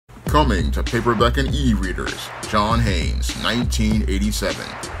Coming to paperback and e-readers, John Haynes, 1987.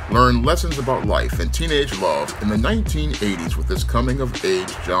 Learn lessons about life and teenage love in the 1980s with this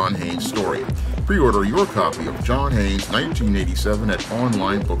coming-of-age John Haynes story. Pre-order your copy of John Haynes, 1987 at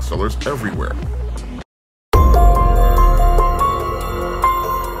online booksellers everywhere.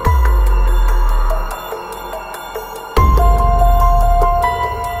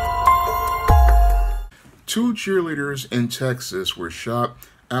 Two cheerleaders in Texas were shot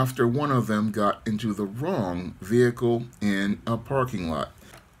after one of them got into the wrong vehicle in a parking lot.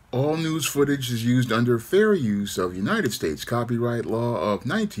 All news footage is used under fair use of United States copyright law of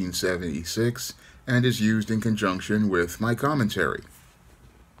 1976 and is used in conjunction with my commentary.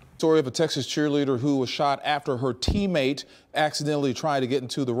 Story of a Texas cheerleader who was shot after her teammate accidentally tried to get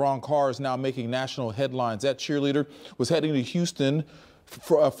into the wrong car is now making national headlines. That cheerleader was heading to Houston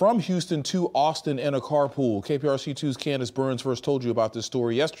from Houston to Austin in a carpool. KPRC2's Candace Burns first told you about this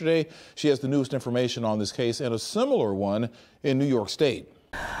story yesterday. She has the newest information on this case and a similar one in New York State.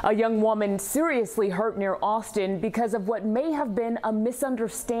 A young woman seriously hurt near Austin because of what may have been a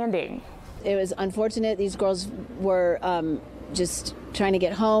misunderstanding. It was unfortunate. These girls were just trying to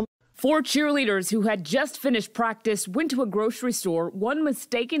get home. Four cheerleaders who had just finished practice went to a grocery store. One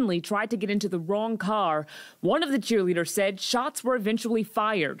mistakenly tried to get into the wrong car. One of the cheerleaders said shots were eventually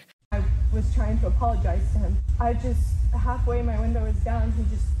fired. I was trying to apologize to him. I just, halfway my window was down, he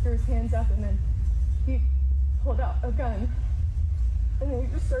just threw his hands up and then he pulled out a gun. And then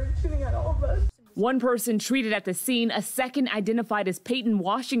he just started shooting at all of us. One person treated at the scene, a second identified as Peyton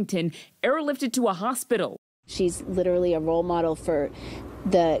Washington, airlifted to a hospital. She's literally a role model for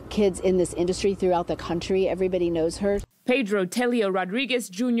the kids in this industry throughout the country. Everybody knows her. Pedro Telio Rodriguez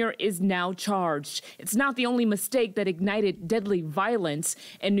Jr. is now charged. It's not the only mistake that ignited deadly violence.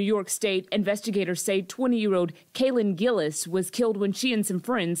 In New York State, investigators say 20-year-old Kaylin Gillis was killed when she and some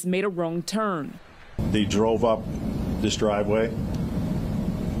friends made a wrong turn. They drove up this driveway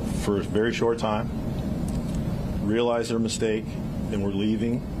for a very short time, realized their mistake, and were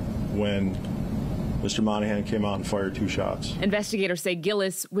leaving when Mr. Monahan came out and fired two shots. Investigators say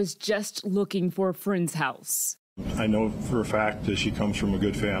Gillis was just looking for a friend's house. I know for a fact that she comes from a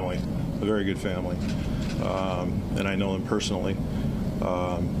good family, a very good family, and I know them personally.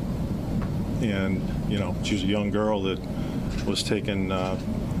 And, you know, she's a young girl that was taken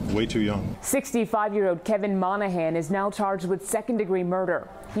way too young. 65-year-old Kevin Monahan is now charged with second-degree murder.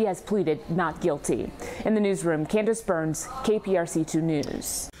 He has pleaded not guilty. In the newsroom, Candace Burns, KPRC2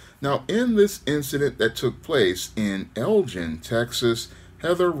 News. Now, in this incident that took place in Elgin, Texas,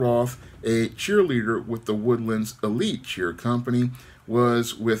 Heather Roth, a cheerleader with the Woodlands Elite Cheer Company,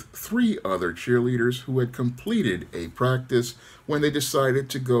 was with three other cheerleaders who had completed a practice when they decided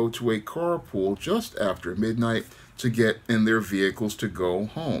to go to a carpool just after midnight to get in their vehicles to go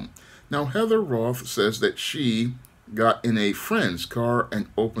home. Now, Heather Roth says that she got in a friend's car and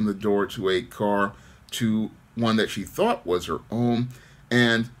opened the door to a car, to one that she thought was her own,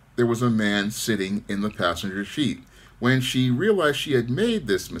 and there was a man sitting in the passenger seat. When she realized she had made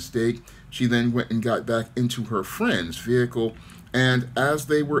this mistake, she then went and got back into her friend's vehicle, and as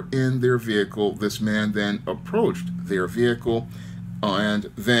they were in their vehicle, this man then approached their vehicle and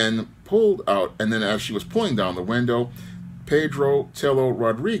then pulled out, and then as she was pulling down the window, Pedro Tello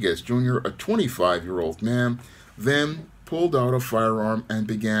Rodriguez Jr., a 25-year-old man, then pulled out a firearm and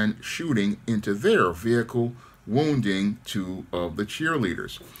began shooting into their vehicle, wounding two of the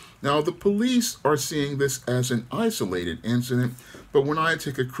cheerleaders. Now, the police are seeing this as an isolated incident, but when I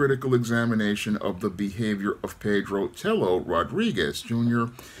take a critical examination of the behavior of Pedro Tello Rodriguez Jr.,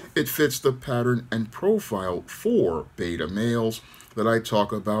 it fits the pattern and profile for beta males that I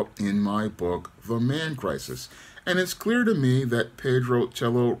talk about in my book, The Man Crisis. And it's clear to me that Pedro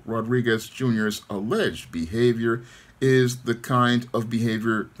Tello Rodriguez Jr.'s alleged behavior is the kind of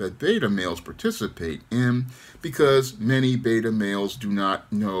behavior that beta males participate in, because many beta males do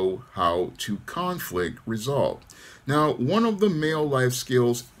not know how to conflict resolve. Now, one of the male life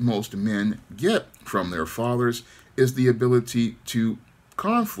skills most men get from their fathers is the ability to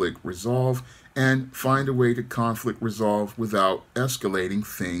conflict resolve and find a way to conflict resolve without escalating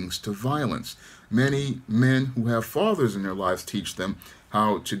things to violence. Many men who have fathers in their lives teach them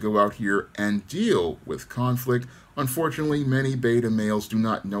how to go out here and deal with conflict. Unfortunately, many beta males do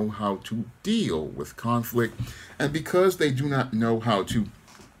not know how to deal with conflict, and because they do not know how to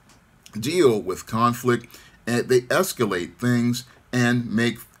deal with conflict, they escalate things and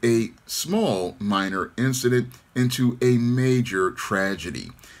make a small minor incident into a major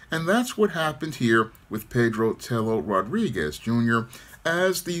tragedy. And that's what happened here with Pedro Tello Rodriguez Jr.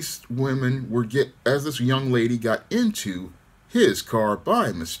 as these women were as this young lady got into his car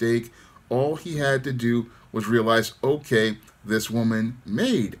by mistake. All he had to do was realize, okay, this woman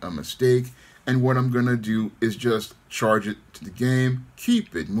made a mistake, and what I'm going to do is just charge it to the game,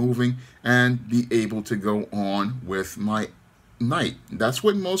 keep it moving, and be able to go on with my night. That's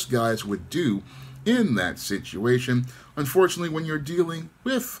what most guys would do in that situation. Unfortunately, when you're dealing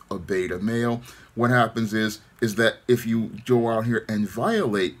with a beta male, what happens is that if you go out here and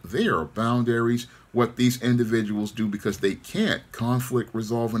violate their boundaries, what these individuals do, because they can't conflict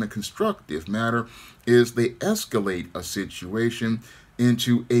resolve in a constructive manner, is they escalate a situation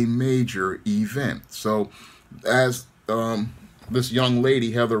into a major event. So as this young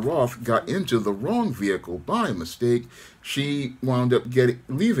lady, Heather Roth, got into the wrong vehicle by mistake, she wound up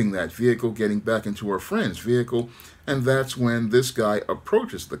leaving that vehicle, getting back into her friend's vehicle, and that's when this guy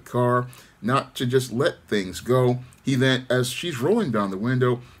approaches the car, not to just let things go. He then, as she's rolling down the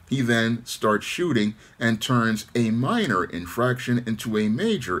window, he then starts shooting and turns a minor infraction into a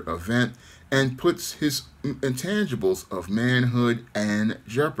major event and puts his intangibles of manhood in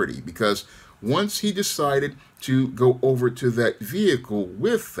jeopardy, because once he decided to go over to that vehicle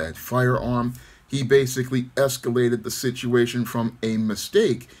with that firearm, he basically escalated the situation from a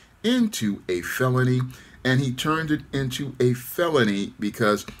mistake into a felony, and he turned it into a felony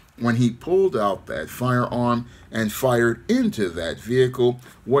because when he pulled out that firearm and fired into that vehicle,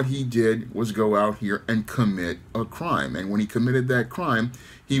 what he did was go out here and commit a crime. And when he committed that crime,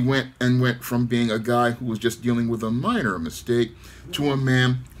 he went from being a guy who was just dealing with a minor mistake to a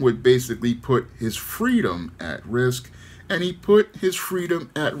man who had basically put his freedom at risk. And he put his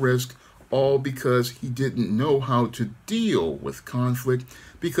freedom at risk all because he didn't know how to deal with conflict,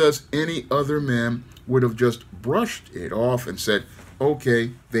 because any other man would have just brushed it off and said,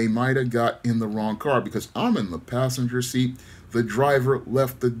 okay, they might have got in the wrong car because I'm in the passenger seat. The driver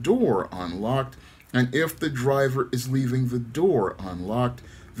left the door unlocked. And if the driver is leaving the door unlocked,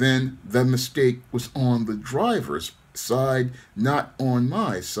 then the mistake was on the driver's side, not on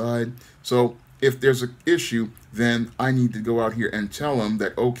my side. So if there's an issue, then I need to go out here and tell him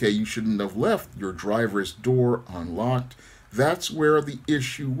that, okay, you shouldn't have left your driver's door unlocked. That's where the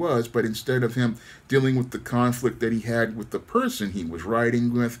issue was. But instead of him dealing with the conflict that he had with the person he was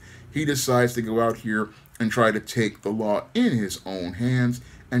riding with, he decides to go out here and try to take the law in his own hands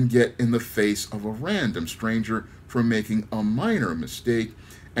and get in the face of a random stranger for making a minor mistake.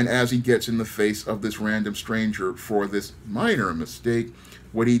 And as he gets in the face of this random stranger for this minor mistake,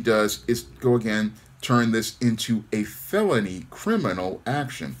 what he does is go again, turn this into a felony criminal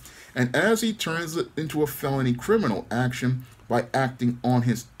action. And as he turns it into a felony criminal action by acting on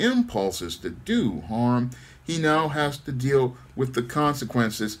his impulses to do harm, he now has to deal with the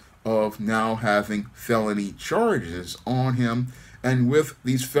consequences of now having felony charges on him. And with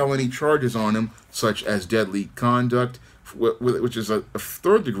these felony charges on him, such as deadly conduct, which is a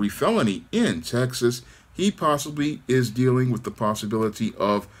third-degree felony in Texas, he possibly is dealing with the possibility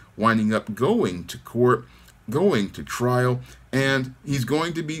of winding up going to court, going to trial, and he's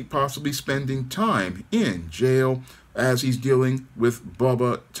going to be possibly spending time in jail as he's dealing with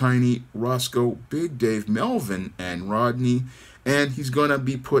Bubba, Tiny, Roscoe, Big Dave, Melvin, and Rodney, and he's going to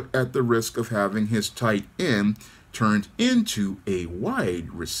be put at the risk of having his tight end turned into a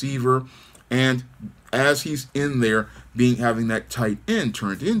wide receiver. And as he's in there having that tight end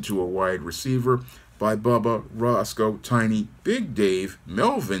turned into a wide receiver by Bubba, Roscoe, Tiny, Big Dave,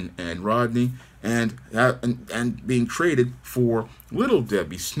 Melvin, and Rodney, and being traded for Little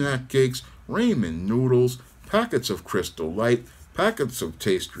Debbie snack cakes, ramen noodles, packets of Crystal Light, packets of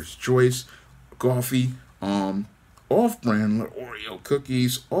Taster's Choice, coffee, off-brand Oreo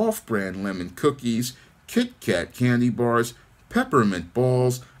cookies, off-brand lemon cookies, Kit Kat candy bars, peppermint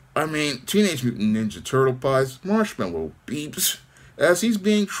balls, Teenage Mutant Ninja Turtle pies, marshmallow beeps. As he's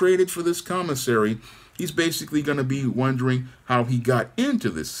being traded for this commissary, he's basically going to be wondering how he got into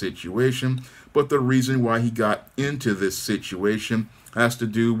this situation. But the reason why he got into this situation has to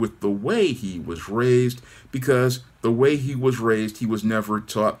do with the way he was raised, because the way he was raised, he was never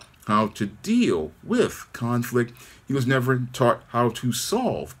taught how to deal with conflict. He was never taught how to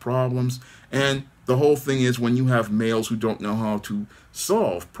solve problems. And the whole thing is, when you have males who don't know how to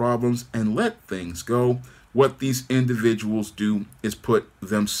solve problems and let things go, what these individuals do is put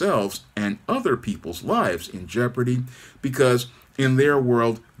themselves and other people's lives in jeopardy, because in their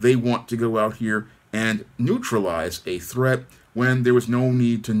world, they want to go out here and neutralize a threat when there was no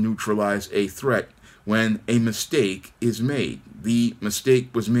need to neutralize a threat when a mistake is made. The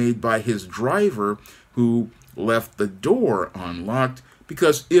mistake was made by his driver, who left the door unlocked,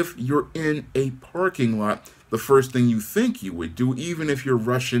 because if you're in a parking lot, the first thing you think you would do, even if you're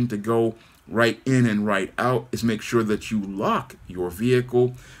rushing to go right in and right out is make sure that you lock your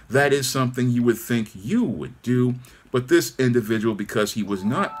vehicle. That is something you would think you would do, but this individual, because he was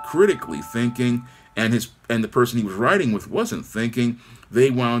not critically thinking, and the person he was riding with wasn't thinking, they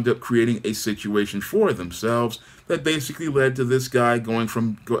wound up creating a situation for themselves that basically led to this guy going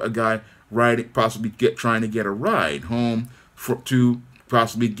from a guy riding, possibly trying to get a ride home, to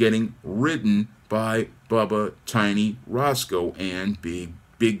possibly getting ridden by Bubba, Tiny, Roscoe, and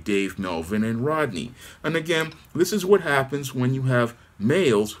Big Dave, Melvin, and Rodney. And again, this is what happens when you have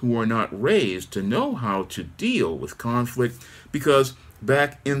males who are not raised to know how to deal with conflict, because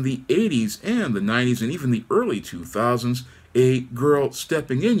back in the 80s and the 90s and even the early 2000s, a girl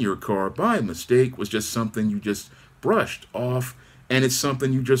stepping in your car by mistake was just something you just brushed off, and it's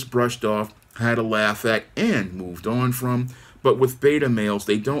something you just brushed off, had a laugh at, and moved on from. But with beta males,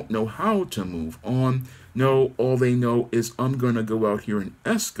 they don't know how to move on. No, all they know is, I'm going to go out here and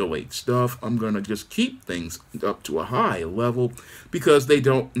escalate stuff. I'm going to just keep things up to a high level, because they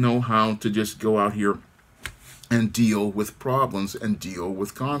don't know how to just go out here and deal with problems and deal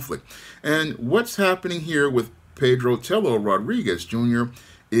with conflict. And what's happening here with Pedro Tello Rodriguez Jr.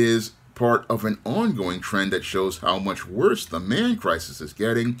 is part of an ongoing trend that shows how much worse the man crisis is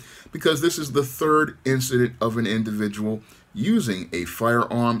getting, because this is the third incident of an individual using a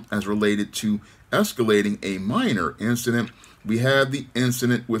firearm as related to escalating a minor incident. We had the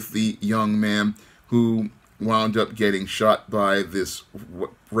incident with the young man who wound up getting shot by this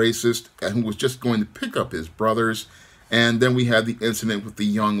racist and who was just going to pick up his brothers. And then we had the incident with the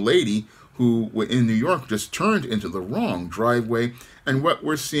young lady who in New York just turned into the wrong driveway. And what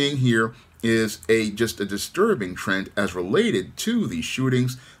we're seeing here is just a disturbing trend as related to these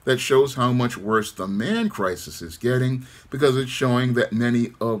shootings that shows how much worse the man crisis is getting, because it's showing that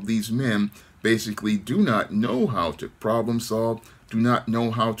many of these men basically do not know how to problem solve, do not know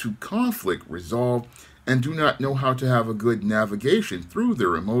how to conflict resolve, and do not know how to have a good navigation through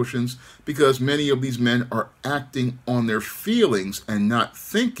their emotions, because many of these men are acting on their feelings and not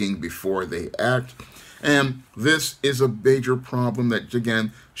thinking before they act. And this is a major problem that,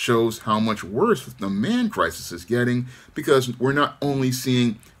 again, shows how much worse the man crisis is getting, because we're not only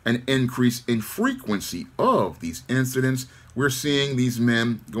seeing an increase in frequency of these incidents, we're seeing these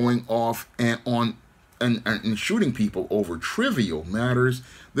men going off and shooting people over trivial matters.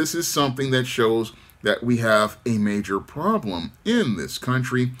 This is something that shows that we have a major problem in this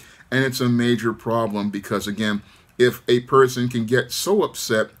country, and it's a major problem because, again, if a person can get so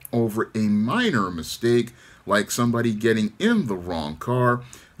upset over a minor mistake, like somebody getting in the wrong car,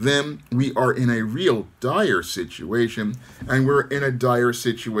 then we are in a real dire situation. And we're in a dire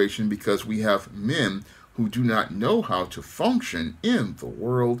situation because we have men who do not know how to function in the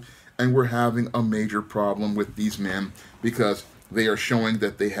world. And we're having a major problem with these men because they are showing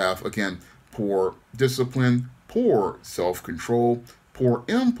that they have, again, poor discipline, poor self-control, poor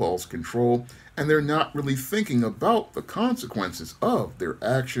impulse control, and they're not really thinking about the consequences of their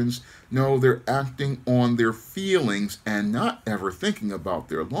actions. No, they're acting on their feelings and not ever thinking about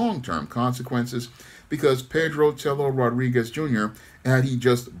their long-term consequences, because Pedro Tello Rodriguez Jr., had he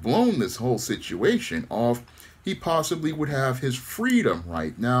just blown this whole situation off, he possibly would have his freedom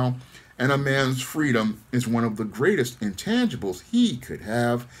right now. And a man's freedom is one of the greatest intangibles he could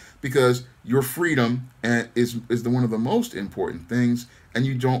have, because your freedom is one of the most important things, and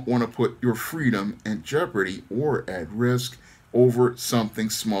you don't want to put your freedom in jeopardy or at risk over something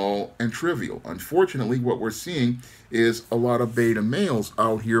small and trivial. Unfortunately, what we're seeing is a lot of beta males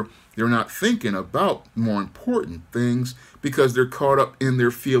out here. They're not thinking about more important things because they're caught up in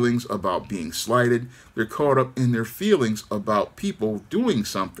their feelings about being slighted. They're caught up in their feelings about people doing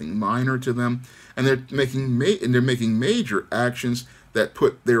something minor to them, and they're making major actions that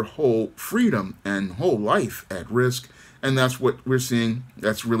put their whole freedom and whole life at risk. And that's what we're seeing.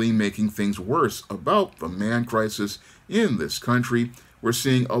 That's really making things worse about the man crisis in this country. We're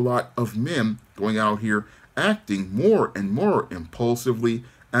seeing a lot of men going out here acting more and more impulsively,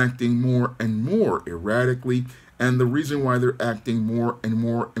 acting more and more erratically. And the reason why they're acting more and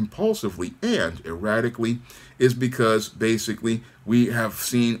more impulsively and erratically is because basically we have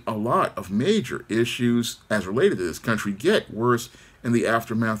seen a lot of major issues as related to this country get worse in the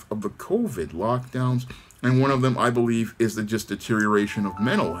aftermath of the COVID lockdowns. And one of them, I believe, is the just deterioration of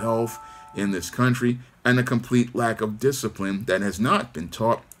mental health in this country and a complete lack of discipline that has not been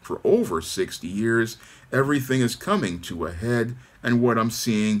taught for over 60 years. Everything is coming to a head. And what I'm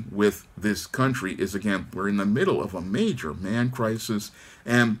seeing with this country is, again, we're in the middle of a major man crisis,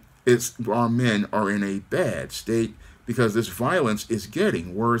 and our men are in a bad state because this violence is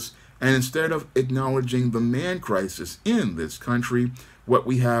getting worse. And instead of acknowledging the man crisis in this country, what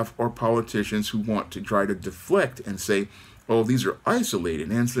we have are politicians who want to try to deflect and say, oh, these are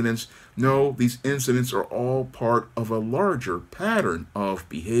isolated incidents. No, these incidents are all part of a larger pattern of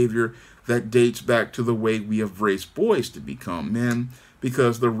behavior that dates back to the way we have raised boys to become men,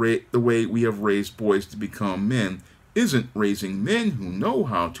 because the way we have raised boys to become men isn't raising men who know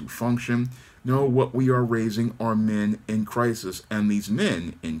how to function. No, what we are raising are men in crisis, and these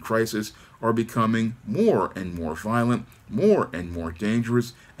men in crisis are becoming more and more violent, more and more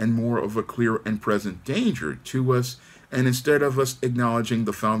dangerous, and more of a clear and present danger to us. And instead of us acknowledging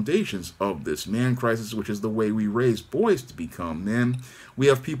the foundations of this man crisis, which is the way we raise boys to become men, we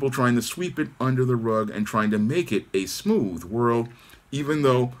have people trying to sweep it under the rug and trying to make it a smooth world, even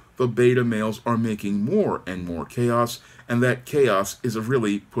though the beta males are making more and more chaos, and that chaos is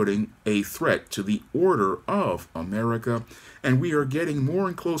really putting a threat to the order of America. And we are getting more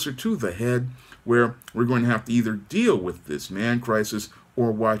and closer to the head, where we're going to have to either deal with this man crisis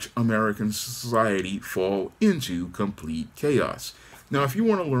or watch American society fall into complete chaos. Now, if you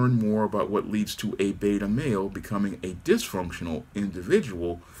want to learn more about what leads to a beta male becoming a dysfunctional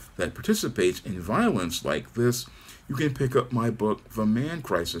individual that participates in violence like this, you can pick up my book, The Man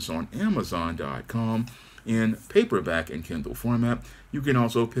Crisis, on Amazon.com in paperback and Kindle format. You can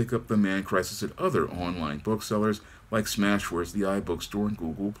also pick up The Man Crisis at other online booksellers like Smashwords, the iBookstore, and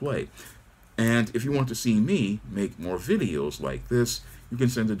Google Play. And if you want to see me make more videos like this, you can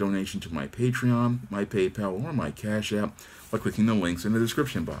send a donation to my Patreon, my PayPal, or my Cash App by clicking the links in the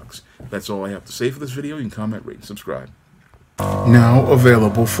description box. That's all I have to say for this video. You can comment, rate, and subscribe. Now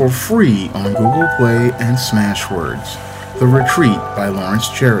available for free on Google Play and Smashwords. The Retreat by Lawrence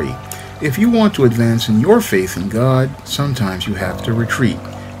Cherry. If you want to advance in your faith in God, sometimes you have to retreat.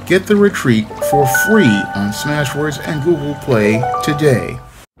 Get The Retreat for free on Smashwords and Google Play today.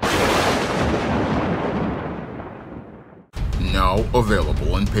 Now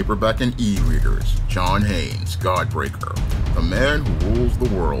available in paperback and e-readers, John Haynes, Godbreaker. The man who rules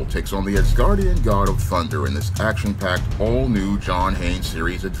the world takes on the Asgardian god of thunder in this action-packed, all-new John Haynes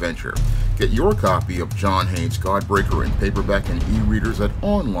series adventure. Get your copy of John Haynes, Godbreaker in paperback and e-readers at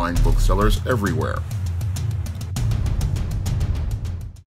online booksellers everywhere.